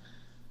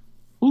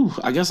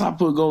I guess I'll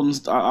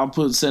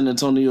put San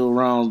Antonio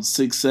around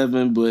 6,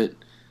 7, but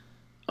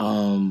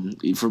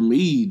for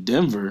me,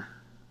 Denver,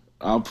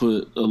 I'll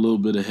put a little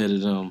bit ahead of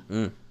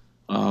them.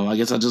 I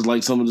guess I just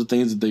like some of the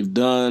things that they've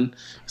done.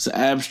 It's an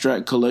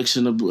abstract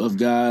collection of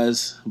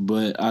guys,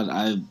 but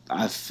I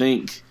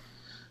think,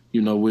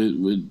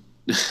 with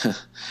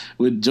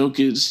with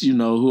Jokic,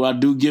 who I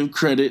do give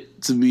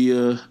credit to be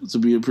a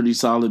pretty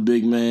solid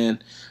big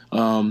man.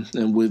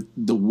 And with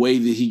the way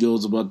that he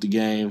goes about the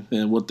game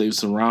and what they've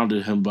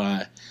surrounded him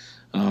by,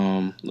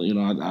 I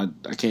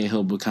can't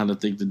help but kind of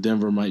think that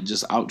Denver might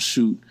just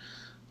outshoot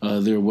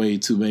their way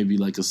to maybe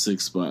like a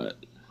 6 spot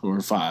or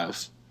a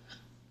 5.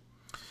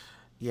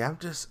 Yeah,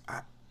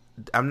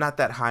 I'm not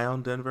that high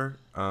on Denver.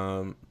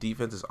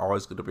 Defense is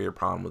always going to be a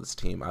problem with this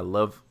team. I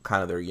love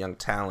kind of their young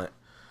talent,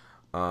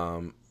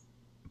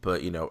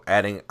 But,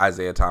 adding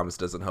Isaiah Thomas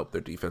doesn't help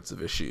their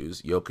defensive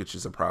issues. Jokic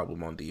is a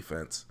problem on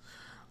defense.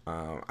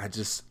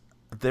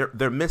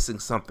 They're missing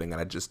something, and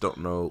I just don't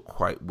know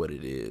quite what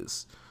it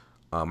is.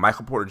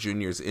 Michael Porter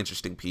Jr. is an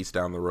interesting piece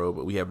down the road,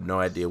 but we have no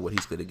idea what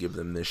he's going to give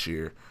them this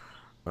year.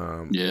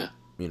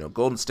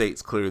 Golden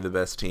State's clearly the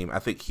best team. I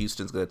think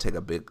Houston's going to take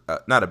a big,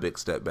 not a big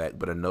step back,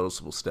 but a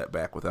noticeable step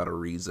back without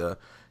Ariza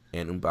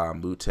and Mbah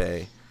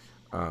Moute.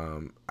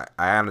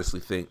 I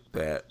honestly think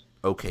that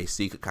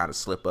OKC could kind of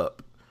slip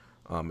up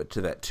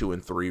to that 2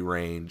 and 3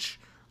 range.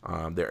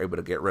 They're able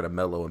to get rid of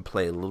Melo and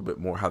play a little bit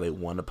more how they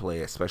want to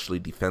play, especially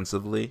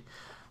defensively,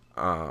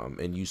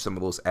 and use some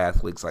of those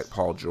athletes like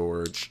Paul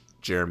George,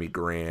 Jeremy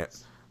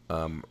Grant,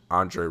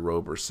 Andre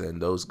Roberson,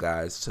 those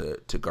guys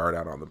to guard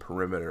out on the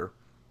perimeter.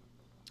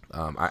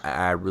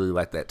 I really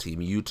like that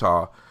team.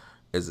 Utah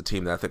is a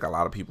team that I think a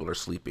lot of people are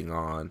sleeping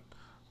on.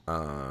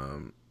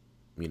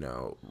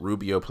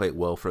 Rubio played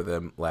well for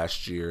them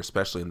last year,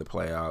 especially in the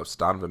playoffs.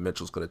 Donovan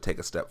Mitchell's going to take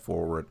a step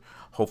forward.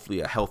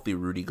 Hopefully a healthy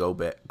Rudy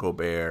Gobert.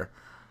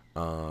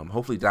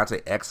 Hopefully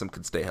Dante Exum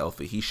can stay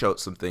healthy. He showed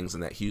some things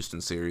in that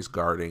Houston series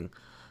guarding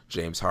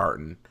James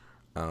Harden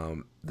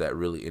that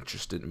really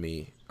interested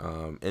me.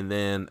 And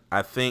then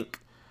I think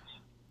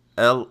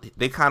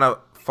they kind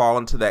of fall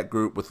into that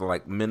group with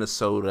like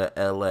Minnesota,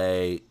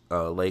 LA,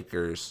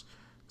 Lakers,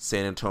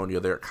 San Antonio.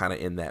 They're kind of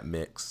in that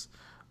mix.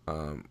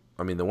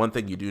 The one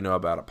thing you do know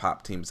about a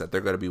Pop team is that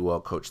they're going to be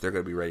well coached. They're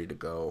going to be ready to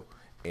go,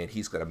 and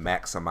he's going to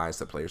maximize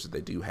the players that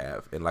they do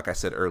have. And like I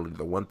said earlier,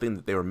 the one thing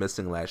that they were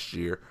missing last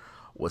year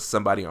was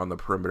somebody on the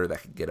perimeter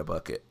that could get a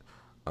bucket.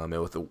 And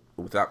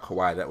without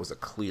Kawhi, that was a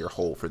clear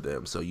hole for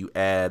them. So you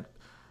add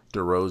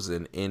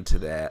DeRozan into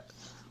that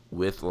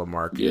with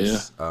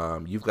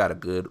LaMarcus. You've got a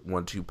good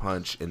 1-2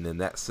 punch, and then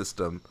that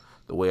system,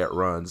 the way it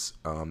runs,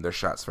 there's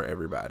shots for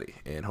everybody.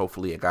 And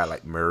hopefully a guy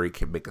like Murray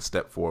can make a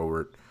step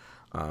forward.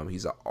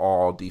 He's an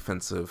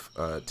all-defensive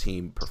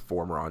team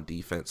performer on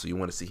defense, so you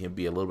want to see him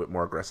be a little bit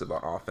more aggressive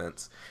on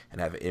offense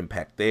and have an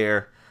impact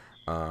there.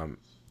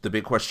 The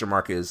big question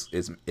mark is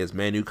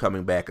Manu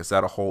coming back? Is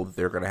that a hole that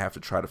they're going to have to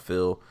try to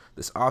fill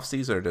this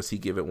offseason, or does he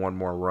give it one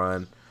more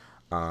run?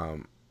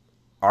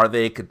 Are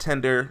they a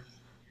contender?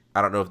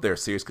 I don't know if they're a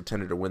serious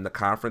contender to win the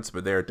conference,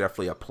 but they're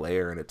definitely a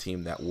player and a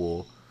team that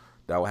will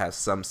have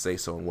some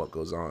say-so in what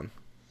goes on.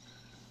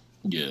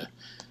 Yeah.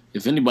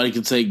 If anybody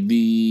can take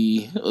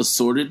the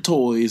assorted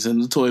toys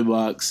in the toy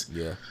box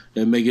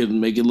and make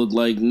it look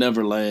like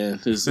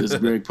Neverland, it's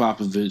Greg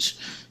Popovich.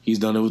 He's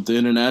done it with the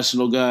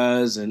international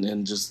guys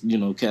and just,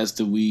 cats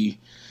that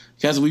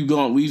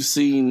we've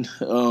seen,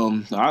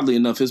 oddly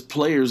enough, his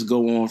players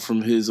go on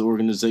from his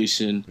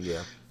organization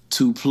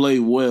to play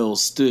well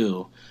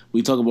still.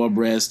 We talk about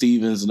Brad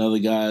Stevens and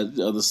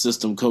other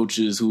system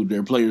coaches who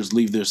their players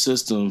leave their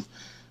system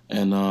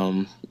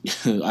and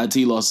IT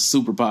lost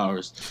his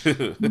superpowers.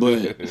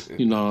 But,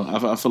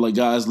 I feel like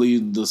guys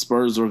leave the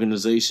Spurs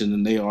organization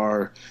and they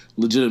are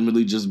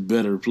legitimately just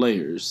better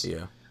players.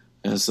 Yeah.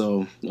 And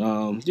so,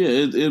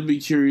 it'd be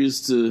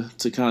curious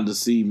to kind of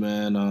see,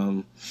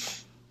 man.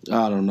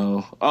 I don't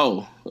know.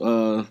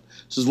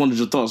 Just wanted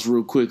your thoughts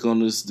real quick on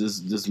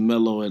this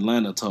Melo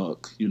Atlanta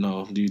talk.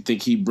 Do you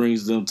think he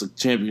brings them to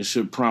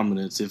championship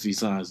prominence if he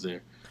signs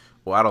there?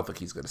 Well, I don't think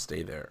he's going to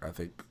stay there. I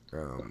think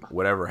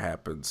whatever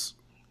happens,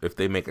 if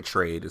they make a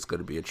trade, it's going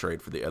to be a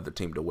trade for the other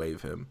team to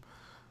waive him.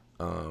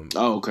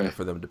 Okay.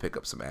 For them to pick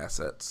up some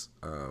assets.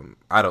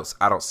 I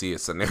don't see a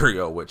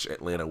scenario which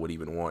Atlanta would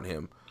even want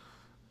him.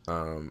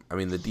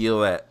 The deal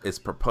that is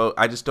proposed,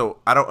 I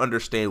don't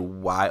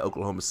understand why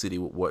Oklahoma City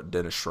would want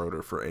Dennis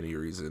Schroeder for any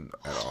reason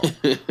at all.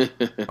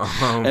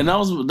 And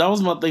that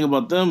was my thing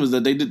about them, is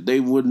that they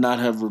would not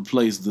have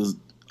replaced this.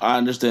 I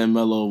understand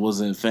Melo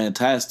wasn't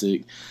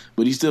fantastic,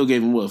 but he still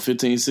gave him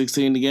 15,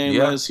 16 a game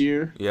last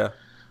year. Yeah.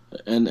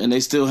 And they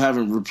still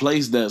haven't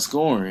replaced that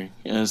scoring.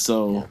 And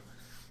so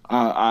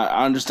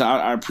I understand.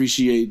 I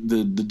appreciate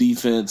the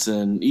defense.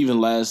 And even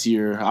last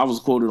year, I was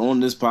quoted on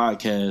this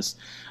podcast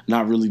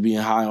not really being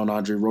high on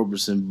Andre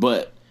Roberson,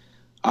 but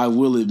I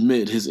will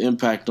admit his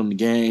impact on the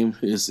game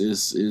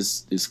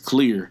is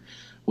clear,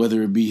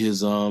 whether it be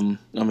his and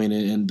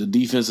the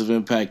defensive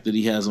impact that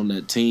he has on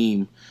that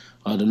team.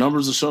 The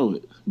numbers will show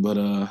it, but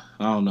I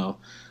don't know.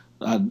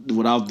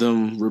 Without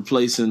them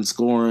replacing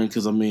scoring,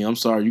 because I'm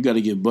sorry, you got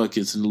to get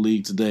buckets in the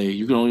league today.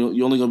 You're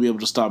only gonna be able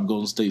to stop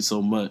Golden State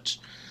so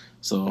much.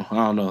 So I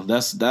don't know.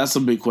 That's a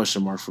big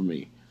question mark for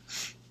me.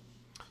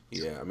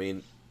 Yeah,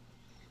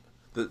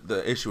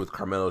 the issue with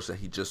Carmelo is that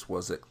he just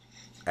wasn't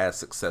as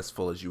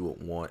successful as you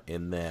would want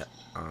in that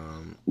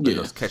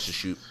those catch and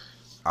shoot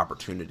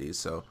opportunities.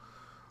 So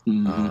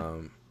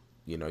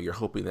you're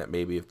hoping that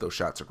maybe if those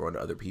shots are going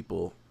to other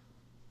people,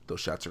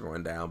 those shots are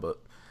going down,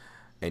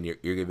 and you're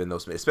giving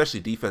those, especially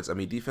defense.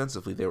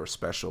 Defensively they were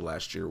special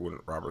last year when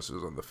Robertson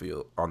was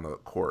on the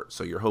court.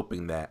 So you're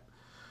hoping that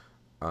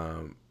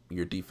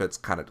your defense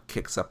kind of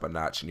kicks up a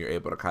notch and you're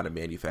able to kind of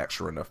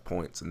manufacture enough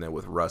points. And then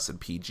with Russ and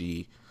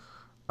PG,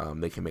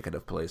 they can make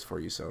enough plays for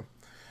you. So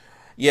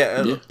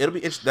Yeah, it'll be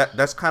interesting.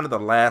 That's kind of the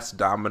last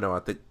domino. I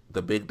think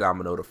the big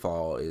domino to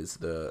fall is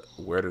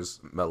where does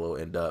Melo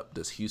end up?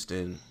 Does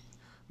Houston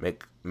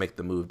make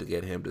the move to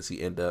get him? Does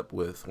he end up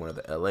with one of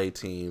the LA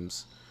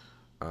teams?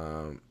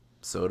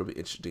 So it'll be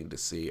interesting to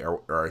see.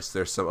 Or is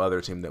there some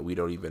other team that we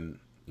don't even,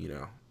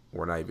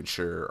 we're not even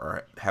sure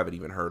or haven't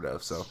even heard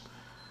of? So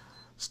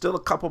still a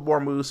couple more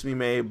moves to be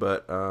made,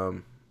 but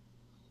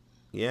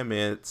yeah,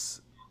 man,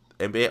 it's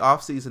NBA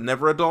offseason,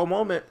 never a dull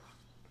moment.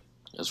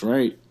 That's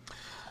right.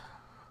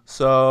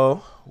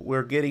 So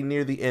we're getting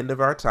near the end of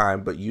our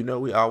time, but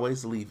we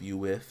always leave you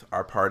with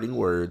our parting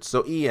words.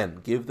 So Ian,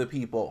 give the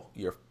people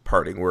your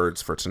parting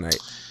words for tonight.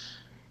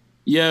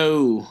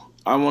 Yo,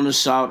 I want to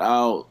shout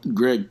out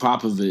Greg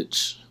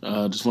Popovich.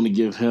 Just want to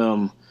give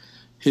him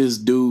his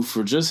due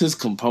for just his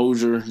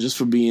composure, just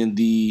for being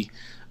the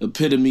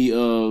epitome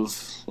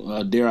of,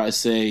 dare I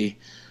say,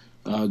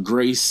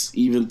 grace,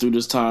 even through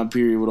this time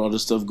period with all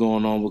this stuff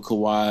going on with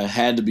Kawhi.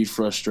 Had to be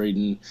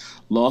frustrating.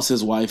 Lost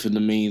his wife in the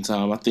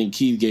meantime. I think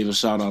Keith gave a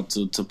shout out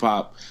to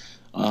Pop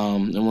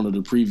in one of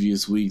the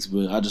previous weeks,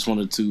 but I just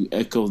wanted to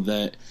echo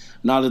that.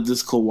 Now that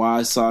this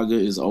Kawhi saga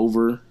is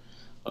over,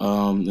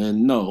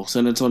 and no,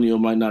 San Antonio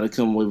might not have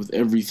come away with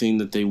everything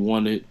that they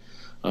wanted,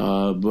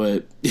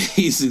 but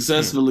he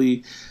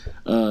successfully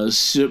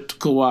shipped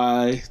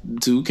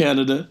Kawhi to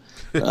Canada.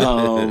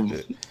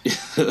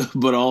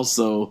 But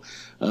also,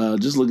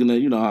 just looking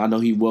at, I know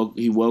he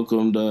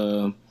welcomed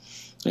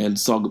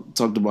and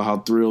talked about how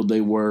thrilled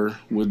they were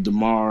with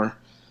DeMar,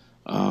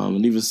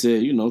 and even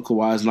said,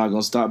 Kawhi's not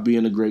going to stop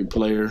being a great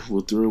player.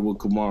 We're thrilled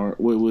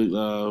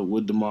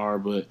with DeMar,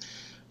 but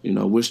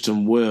wished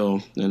him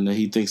well, and that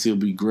he thinks he'll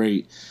be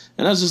great.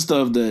 And that's just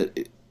stuff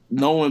that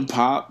knowing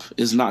Pop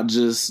is not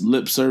just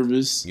lip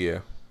service. Yeah.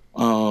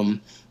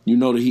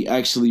 That he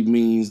actually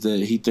means that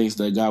he thinks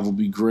that guy will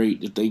be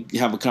great. If they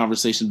have a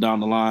conversation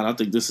down the line, I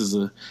think this is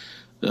a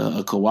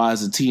Kawhi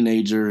is a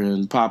teenager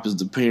and Pop is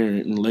the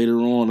parent. And later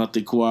on, I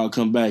think Kawhi will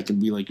come back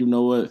and be like, you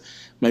know what?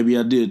 Maybe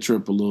I did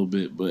trip a little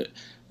bit. But,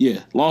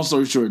 yeah, long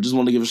story short, just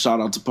want to give a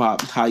shout-out to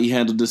Pop, how he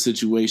handled this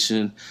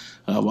situation.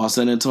 While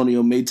San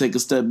Antonio may take a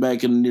step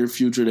back in the near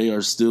future, they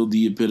are still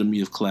the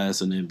epitome of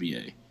class in the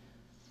NBA.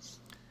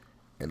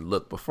 And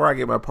look, before I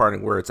get my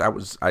parting words,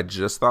 I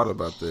just thought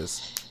about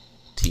this.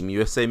 Team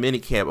USA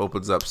minicamp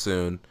opens up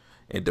soon,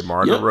 and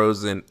DeMar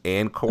DeRozan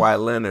and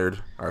Kawhi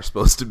Leonard are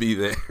supposed to be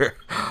there.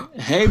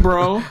 Hey,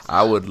 bro.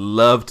 I would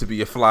love to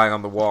be a fly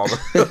on the wall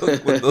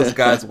with those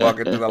guys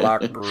walking to the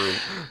locker room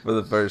for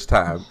the first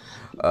time.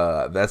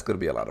 That's going to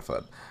be a lot of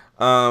fun.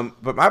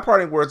 But my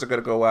parting words are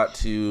going to go out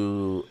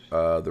to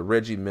the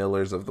Reggie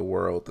Millers of the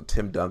world, the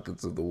Tim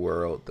Duncans of the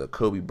world, the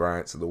Kobe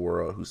Bryants of the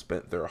world, who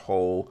spent their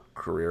whole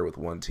career with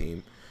one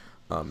team.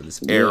 In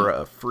this era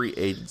of free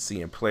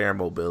agency and player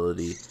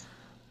mobility,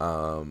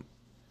 that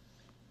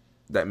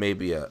may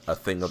be a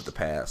thing of the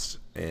past.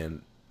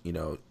 And,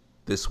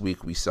 this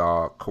week we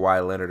saw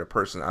Kawhi Leonard, a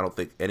person I don't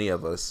think any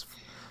of us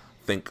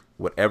think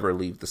would ever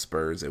leave the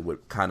Spurs. It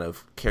would kind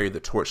of carry the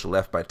torch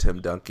left by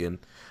Tim Duncan.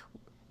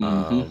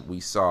 We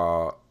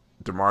saw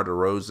DeMar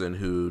DeRozan,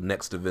 who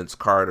next to Vince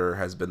Carter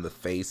has been the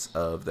face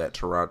of that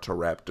Toronto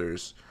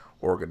Raptors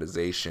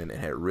organization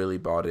and had really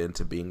bought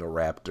into being a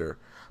Raptor.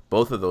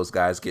 Both of those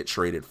guys get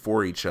traded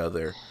for each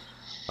other.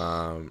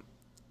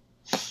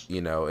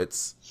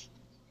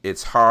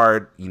 It's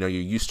hard. You're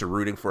used to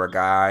rooting for a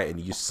guy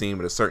and you see him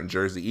in a certain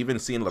jersey. Even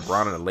seeing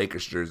LeBron in a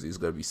Lakers jersey is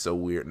going to be so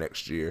weird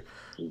next year.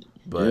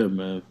 But, yeah,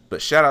 man.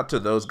 But shout out to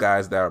those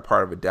guys that are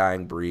part of a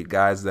dying breed,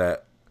 guys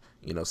that,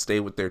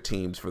 stay with their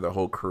teams for their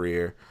whole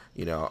career.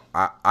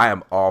 I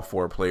am all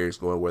for players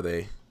going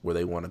where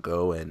they want to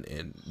go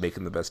and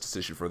making the best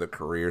decision for their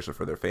careers or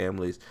for their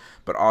families,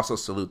 but also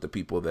salute the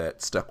people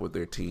that stuck with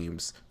their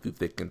teams through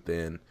thick and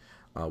thin,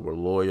 were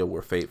loyal,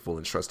 were faithful,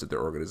 and trusted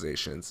their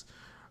organizations.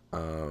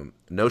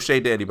 No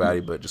shade to anybody,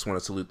 but just want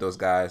to salute those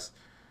guys.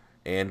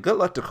 And good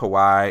luck to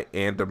Kawhi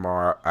and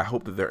DeMar. I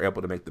hope that they're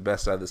able to make the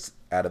best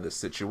out of this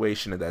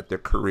situation and that their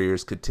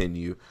careers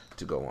continue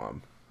to go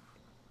on.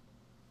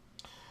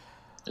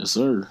 Yes,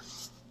 sir.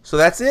 So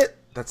that's it.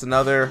 That's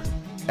another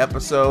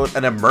episode,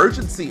 an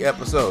emergency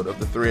episode of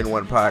the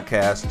 3-in-1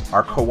 podcast,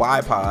 our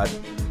Kawhi-Pod.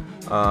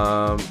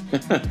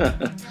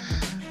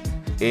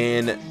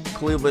 In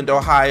Cleveland,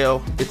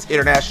 Ohio, it's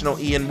International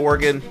Ian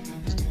Morgan.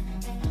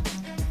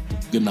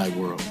 Good night,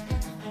 world.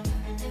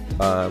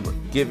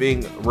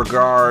 Giving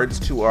regards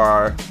to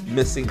our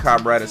missing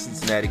comrade in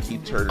Cincinnati,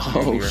 Keith Turner Jr.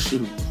 Oh,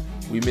 shoot.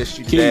 We missed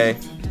you today.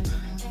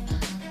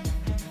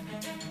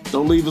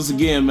 Don't leave us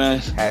again,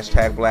 man.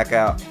 #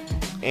 blackout.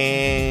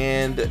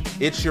 And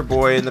it's your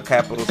boy in the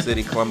capital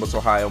city, Columbus,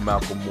 Ohio,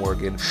 Malcolm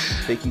Morgan.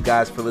 Thank you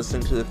guys for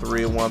listening to the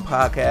 3-in-1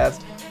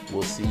 podcast.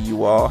 We'll see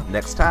you all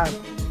next time.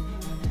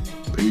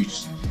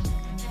 Peace.